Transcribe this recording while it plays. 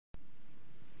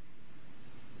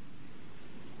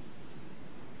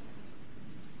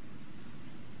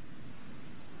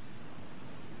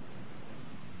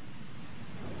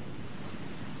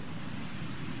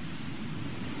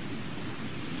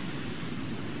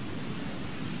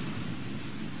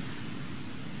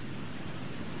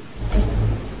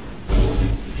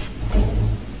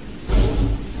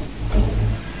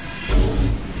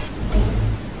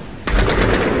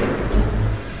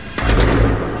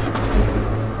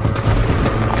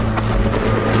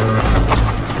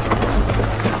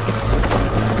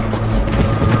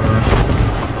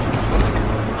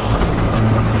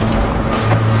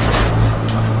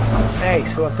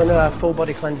So I've done a full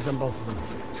body cleanse on both of them.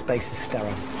 Space is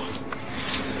sterile.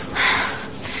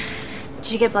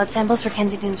 Did you get blood samples for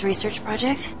Kensington's research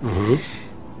project? Mm-hmm.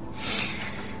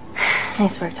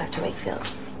 Nice work, Dr. Wakefield.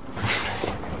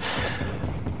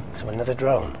 So another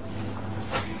drone?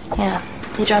 Yeah,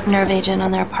 they dropped nerve agent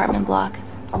on their apartment block.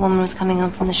 A woman was coming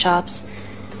home from the shops.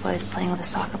 The boy was playing with a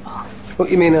soccer ball. What,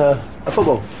 you mean a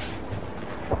football?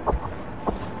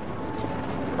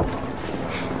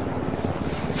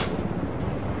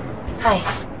 Hi.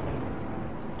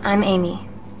 I'm Amy.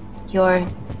 You're...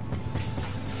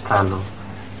 Hello.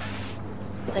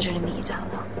 Pleasure to meet you,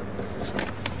 Dalo.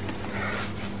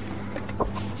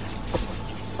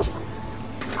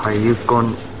 Are you going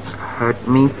to hurt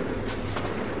me?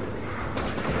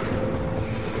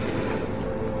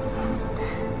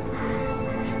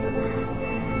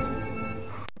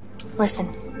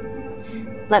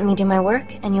 Listen. Let me do my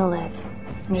work and you'll live.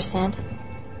 Understand?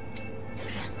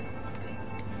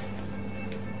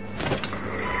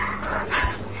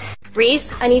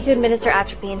 Reese, I need to administer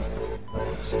atropine.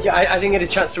 Yeah, I didn't get a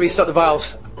chance to restock the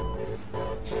vials.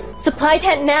 Supply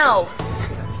tent now!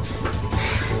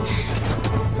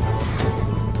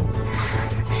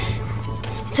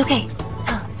 It's okay.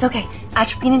 Oh, it's okay.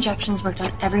 Atropine injections worked on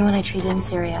everyone I treated in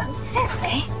Syria.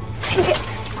 Okay?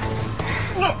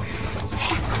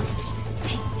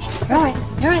 You're alright.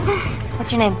 You're alright.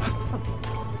 What's your name?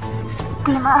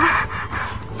 Dima,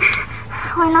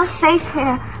 we're not safe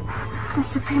here. The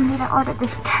Supreme Leader ordered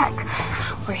this attack.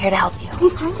 We're here to help you.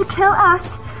 He's trying to kill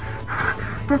us.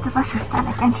 Both of us should stand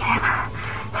against him.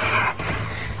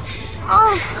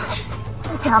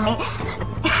 Tell me,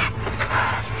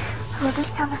 will this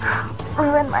chemical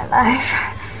ruin my life?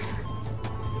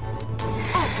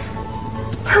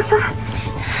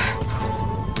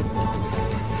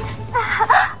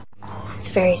 It's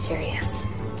very serious.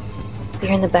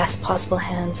 You're in the best possible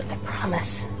hands, I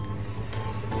promise.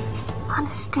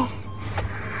 Honesty.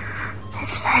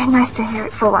 It's very nice to hear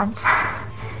it for once.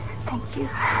 Thank you.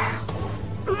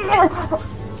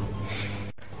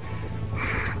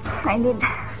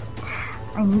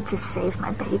 I need to save my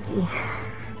baby.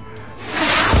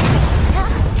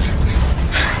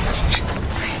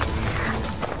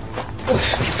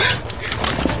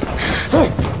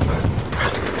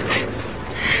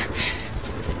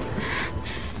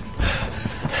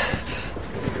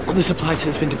 The supply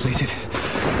tent's been depleted.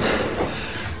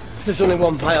 There's only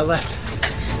one vial left.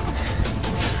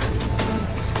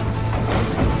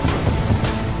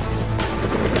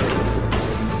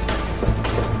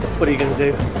 What are you going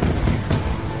to do?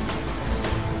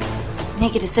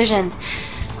 Make a decision.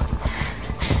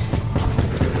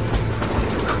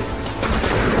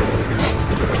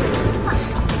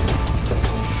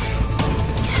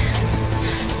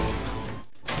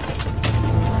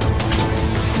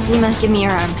 Dima, give me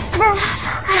your arm.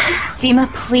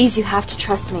 Dima, please, you have to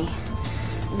trust me.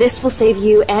 This will save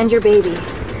you and your baby.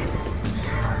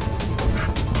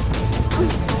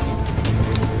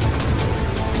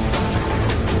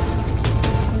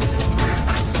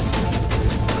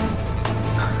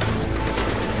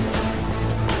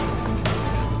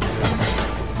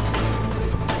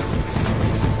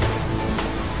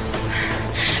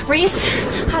 Reese,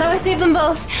 how do I save them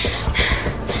both?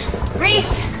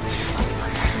 Reese!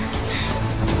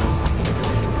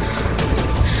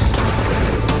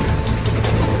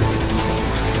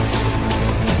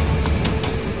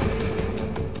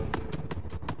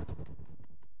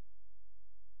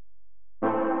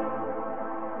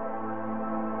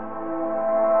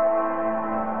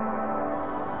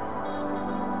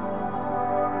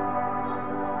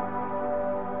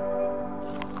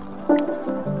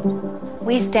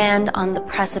 We stand on the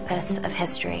precipice of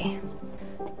history.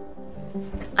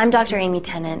 I'm Dr. Amy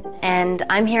Tennant, and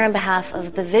I'm here on behalf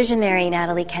of the visionary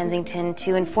Natalie Kensington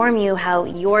to inform you how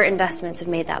your investments have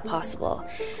made that possible.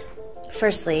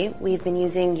 Firstly, we've been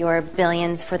using your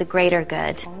billions for the greater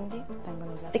good.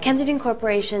 The Kensington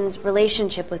Corporation's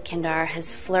relationship with Kindar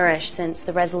has flourished since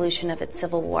the resolution of its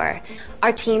civil war.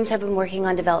 Our teams have been working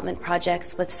on development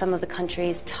projects with some of the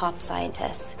country's top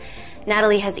scientists.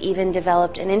 Natalie has even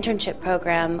developed an internship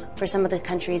program for some of the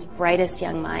country's brightest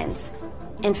young minds.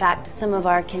 In fact, some of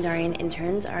our Kindarian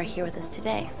interns are here with us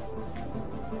today.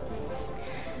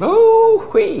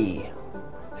 Oh-wee!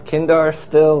 Is Kindar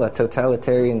still a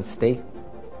totalitarian state?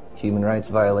 Human rights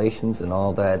violations and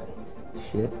all that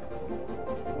shit?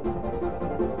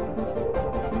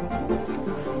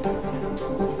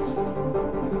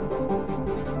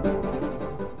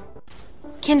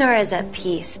 Kindar is at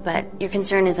peace, but your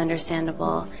concern is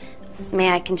understandable.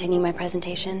 May I continue my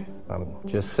presentation? I'm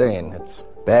just saying, it's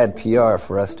bad PR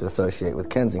for us to associate with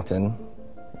Kensington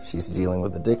if she's dealing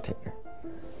with a dictator.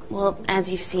 Well, as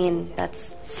you've seen,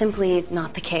 that's simply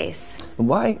not the case.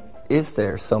 Why is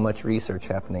there so much research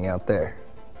happening out there?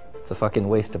 It's a fucking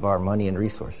waste of our money and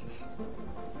resources.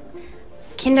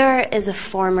 Kinder is a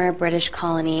former British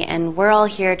colony, and we're all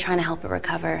here trying to help it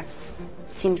recover.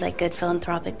 Seems like good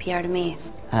philanthropic PR to me.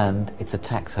 And it's a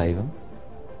tax haven.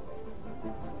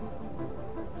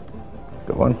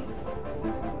 Good one.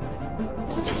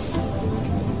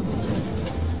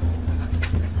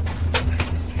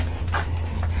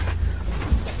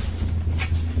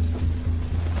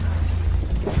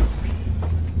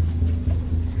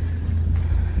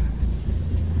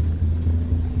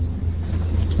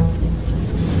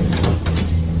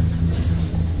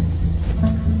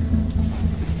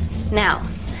 Now,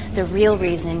 the real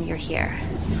reason you're here.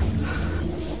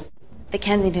 The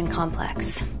Kensington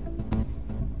Complex.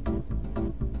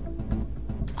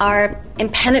 Our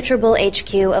impenetrable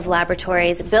HQ of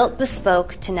laboratories built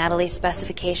bespoke to Natalie's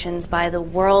specifications by the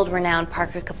world-renowned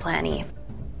Parker Kaplany.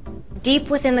 Deep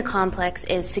within the complex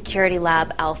is Security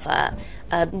Lab Alpha,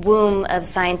 a womb of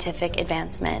scientific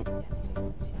advancement.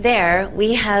 There,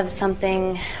 we have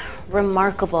something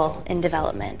remarkable in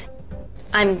development.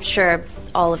 I'm sure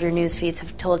all of your news feeds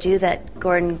have told you that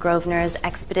Gordon Grosvenor's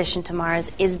expedition to Mars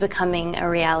is becoming a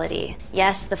reality.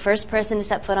 Yes, the first person to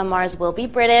set foot on Mars will be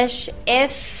British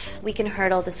if we can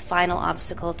hurdle this final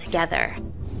obstacle together.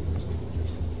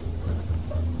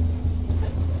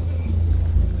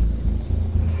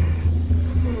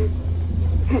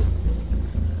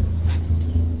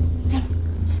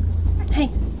 Hey.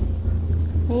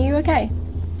 Are you okay?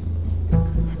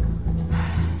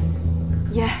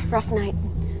 Yeah, rough night.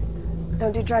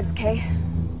 Don't do drugs, Kay.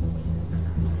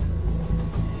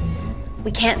 We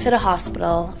can't fit a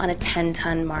hospital on a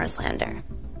 10-ton Mars lander.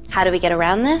 How do we get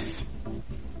around this?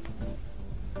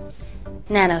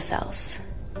 Nanocells.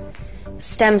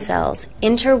 Stem cells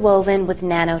interwoven with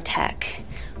nanotech.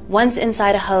 Once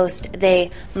inside a host, they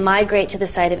migrate to the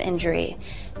site of injury.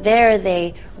 There,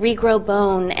 they regrow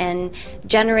bone and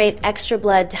generate extra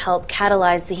blood to help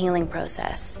catalyze the healing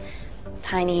process.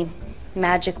 Tiny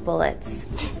magic bullets.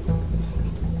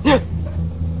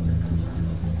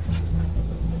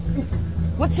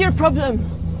 What's your problem?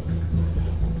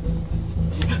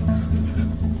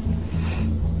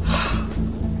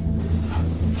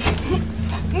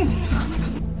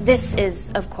 This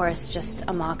is, of course, just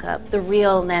a mock-up. The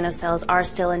real nanocells are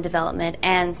still in development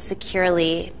and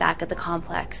securely back at the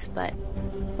complex, but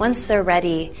once they're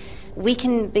ready, we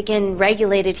can begin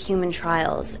regulated human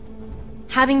trials.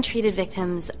 Having treated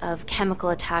victims of chemical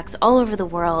attacks all over the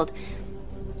world,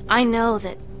 I know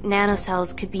that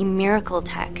nanocells could be miracle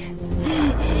tech.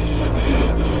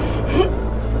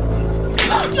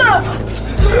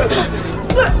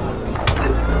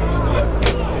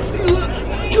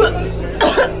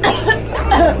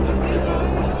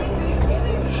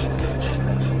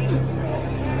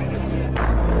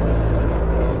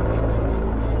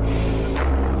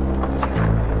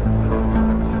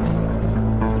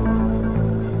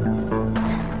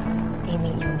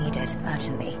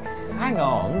 Hang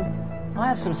on. I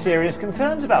have some serious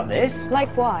concerns about this.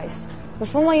 Likewise.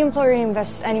 Before my employer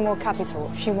invests any more capital,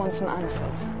 she wants some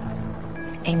answers.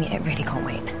 Amy, it really can't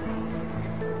wait.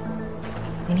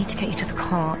 We need to get you to the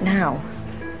car now.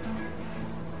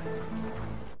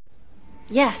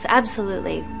 Yes,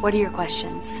 absolutely. What are your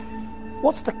questions?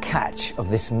 What's the catch of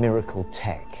this miracle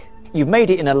tech? You've made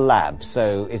it in a lab,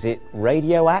 so is it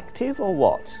radioactive or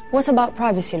what? What about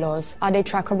privacy laws? Are they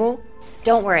trackable?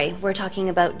 Don't worry, we're talking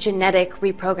about genetic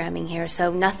reprogramming here,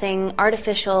 so nothing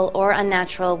artificial or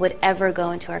unnatural would ever go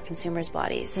into our consumers'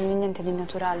 bodies. Niente di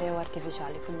naturale o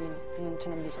artificiale, quindi non ce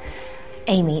n'è bisogno.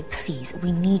 Amy, please,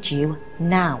 we need you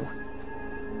now.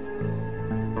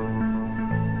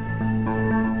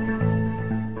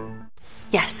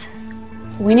 Yes.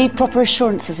 We need proper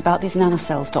assurances about these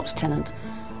nanocells, Dr. Tennant.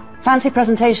 Fancy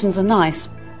presentations are nice,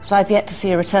 but I've yet to see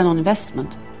a return on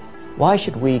investment. Why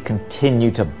should we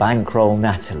continue to bankroll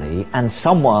Natalie and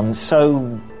someone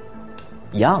so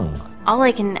young? All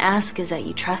I can ask is that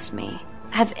you trust me.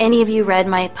 Have any of you read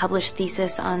my published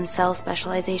thesis on cell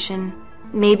specialization?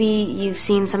 Maybe you've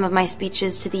seen some of my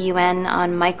speeches to the UN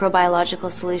on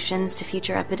microbiological solutions to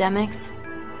future epidemics?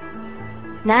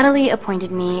 Natalie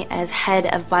appointed me as head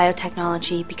of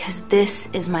biotechnology because this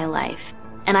is my life,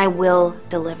 and I will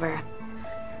deliver.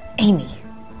 Amy,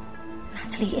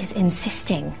 Natalie is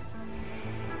insisting.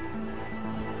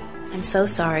 I'm so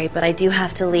sorry, but I do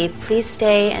have to leave. Please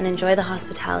stay and enjoy the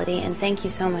hospitality, and thank you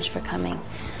so much for coming.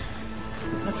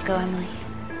 Let's go, Emily.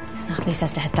 Natalie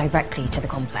says to head directly to the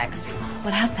complex.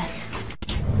 What happened?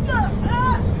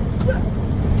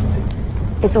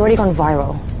 It's already gone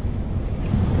viral.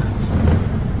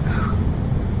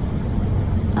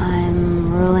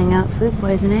 out food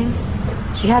poisoning.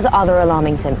 She has other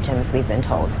alarming symptoms, we've been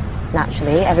told.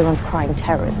 Naturally, everyone's crying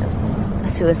terrorism. A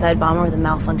suicide bomber with a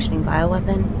malfunctioning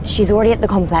bioweapon? She's already at the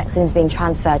complex and is being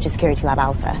transferred to Security Lab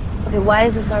Alpha. Okay, why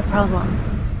is this our problem?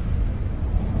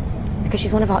 Because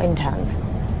she's one of our interns.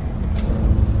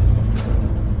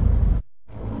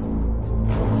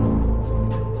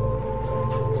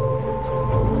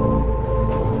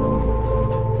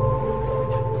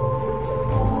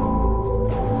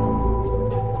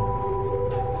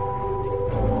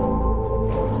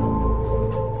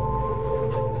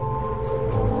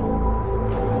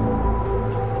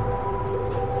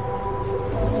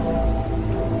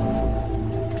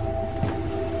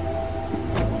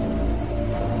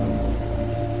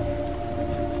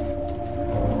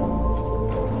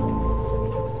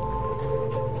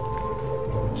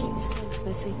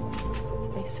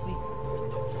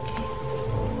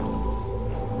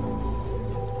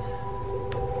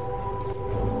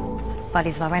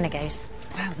 Buddies of our renegade.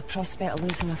 Well, the prospect of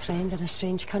losing a friend in a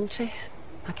strange country,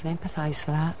 I can empathise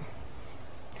with that.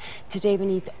 Today we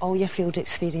need all your field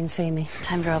experience, Amy.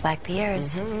 Time to roll back the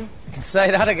years. You can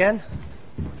say that again.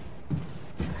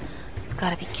 You've got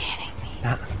to be kidding me.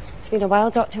 Nah. It's been a while,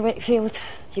 Dr. Wakefield.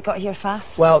 You got here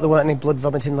fast. Well, there weren't any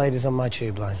blood-vomiting ladies on my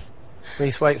tube line.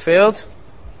 Reese Wakefield.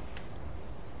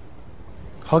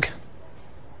 Hug.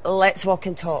 Let's walk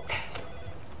and talk.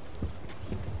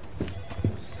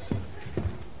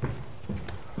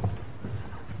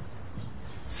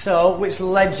 So, which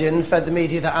legend fed the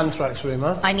media that anthrax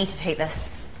rumour? I need to take this.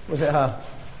 Was it her?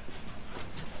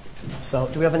 So,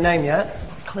 do we have a name yet?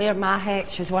 Claire Mahek,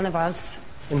 she's one of us.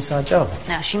 Inside job.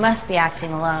 Now, she must be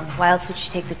acting alone. Why else would she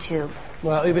take the tube?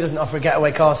 Well, Uber doesn't offer a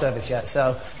getaway car service yet,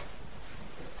 so...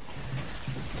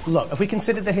 Look, have we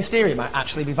considered the hysteria might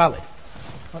actually be valid?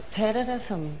 What,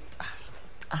 terrorism?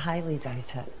 I highly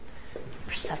doubt it.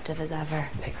 Perceptive as ever.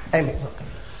 Hey, Amy, look.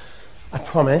 I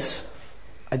promise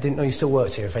I didn't know you still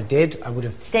worked here. If I did, I would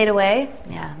have... Stayed away?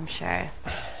 Yeah, I'm sure.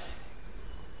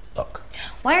 Look.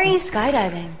 Why are you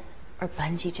skydiving? Or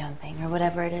bungee jumping, or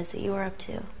whatever it is that you were up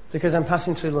to? Because I'm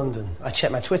passing through London. I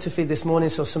checked my Twitter feed this morning,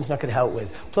 saw something I could help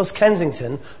with. Plus,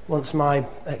 Kensington wants my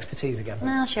expertise again.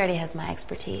 Well, she already has my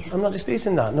expertise. I'm not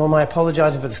disputing that, nor am I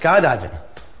apologising for the skydiving.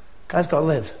 Guy's got to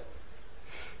live.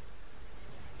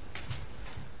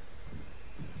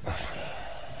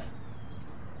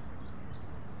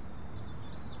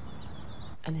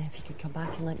 And if you could come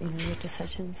back and let me know your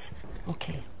decisions.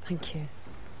 Okay, thank you.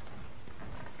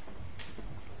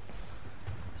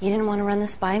 You didn't want to run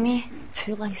this by me?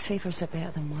 2 lifesavers are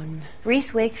better than 1.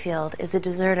 Reese Wakefield is a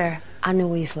deserter. I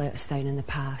know he's let us down in the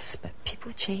past, but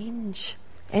people change.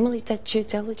 Emily did due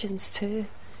diligence too.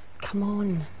 Come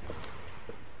on.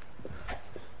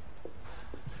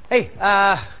 Hey,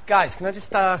 guys, can I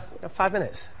just, have 5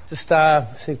 minutes? Just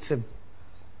need to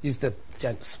use the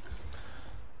gents.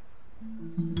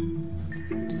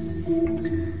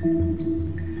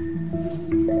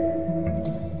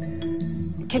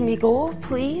 Can we go,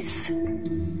 please?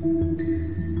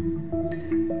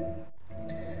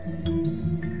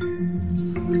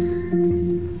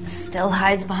 Still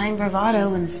hides behind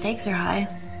bravado when the stakes are high.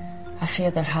 I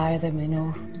fear they're higher than we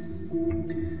know.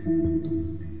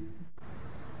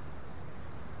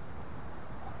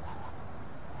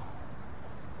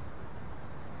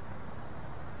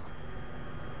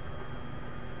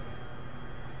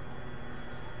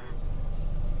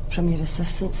 From your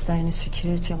assistants down at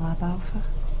Security Lab Alpha.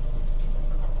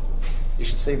 You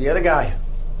should see the other guy.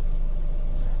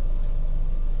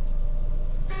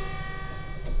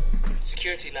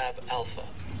 Security Lab Alpha.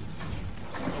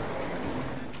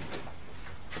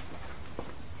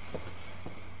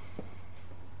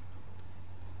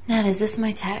 Nat, is this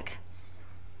my tech?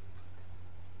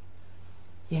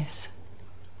 Yes.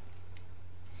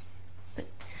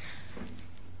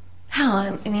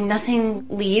 How? I mean, nothing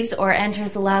leaves or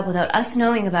enters the lab without us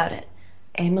knowing about it.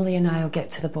 Emily and I will get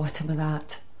to the bottom of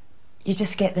that. You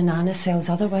just get the nanocells,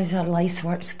 otherwise our life's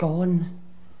work's gone.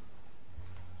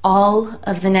 All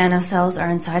of the nanocells are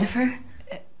inside of her?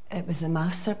 It was the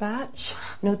master batch.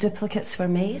 No duplicates were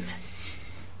made.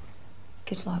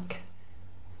 Good luck.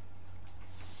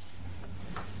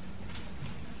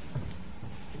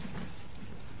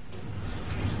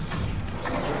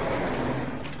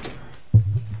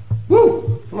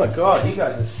 Woo! Oh my god, you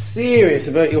guys are serious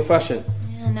about your fashion.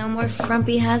 Yeah, no more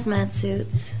frumpy hazmat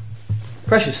suits.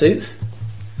 Pressure suits?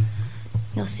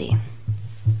 You'll see.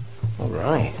 All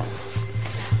right.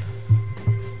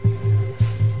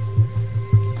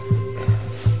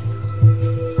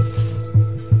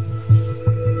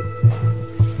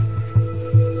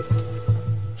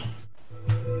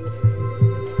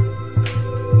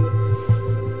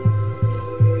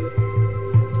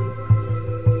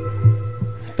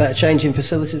 Better changing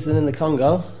facilities than in the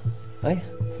Congo, eh?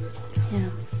 Yeah.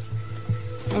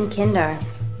 And Kinder.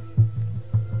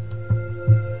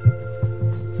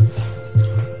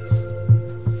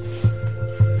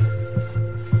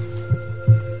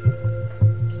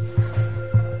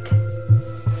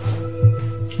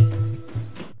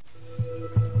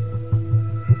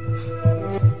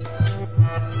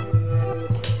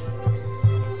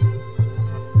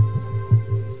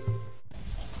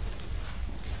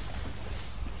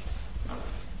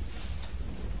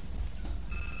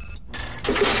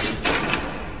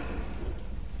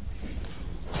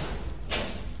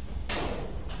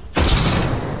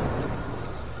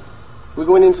 We're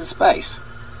going into space.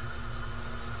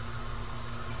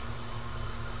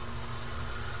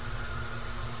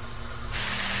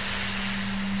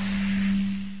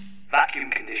 Vacuum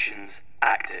conditions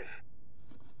active.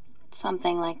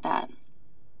 Something like that.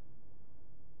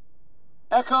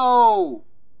 Echo!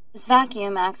 This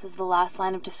vacuum acts as the last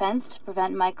line of defense to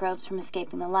prevent microbes from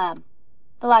escaping the lab.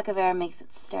 The lack of air makes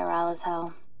it sterile as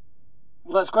hell.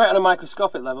 Well, that's great on a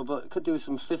microscopic level, but it could do with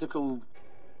some physical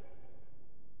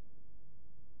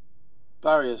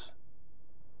barriers.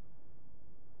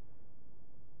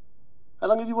 How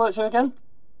long have you worked here again?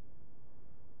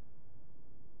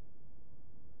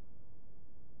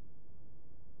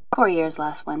 Four years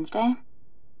last Wednesday.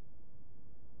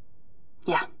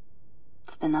 Yeah,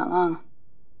 it's been that long.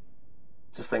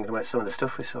 Just thinking about some of the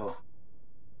stuff we saw.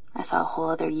 I saw a whole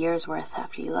other year's worth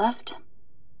after you left.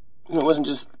 It wasn't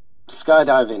just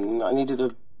skydiving. I needed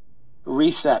a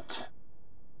reset.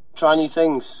 Try new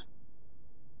things.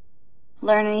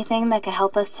 Learn anything that could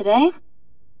help us today?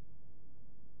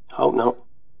 Hope not.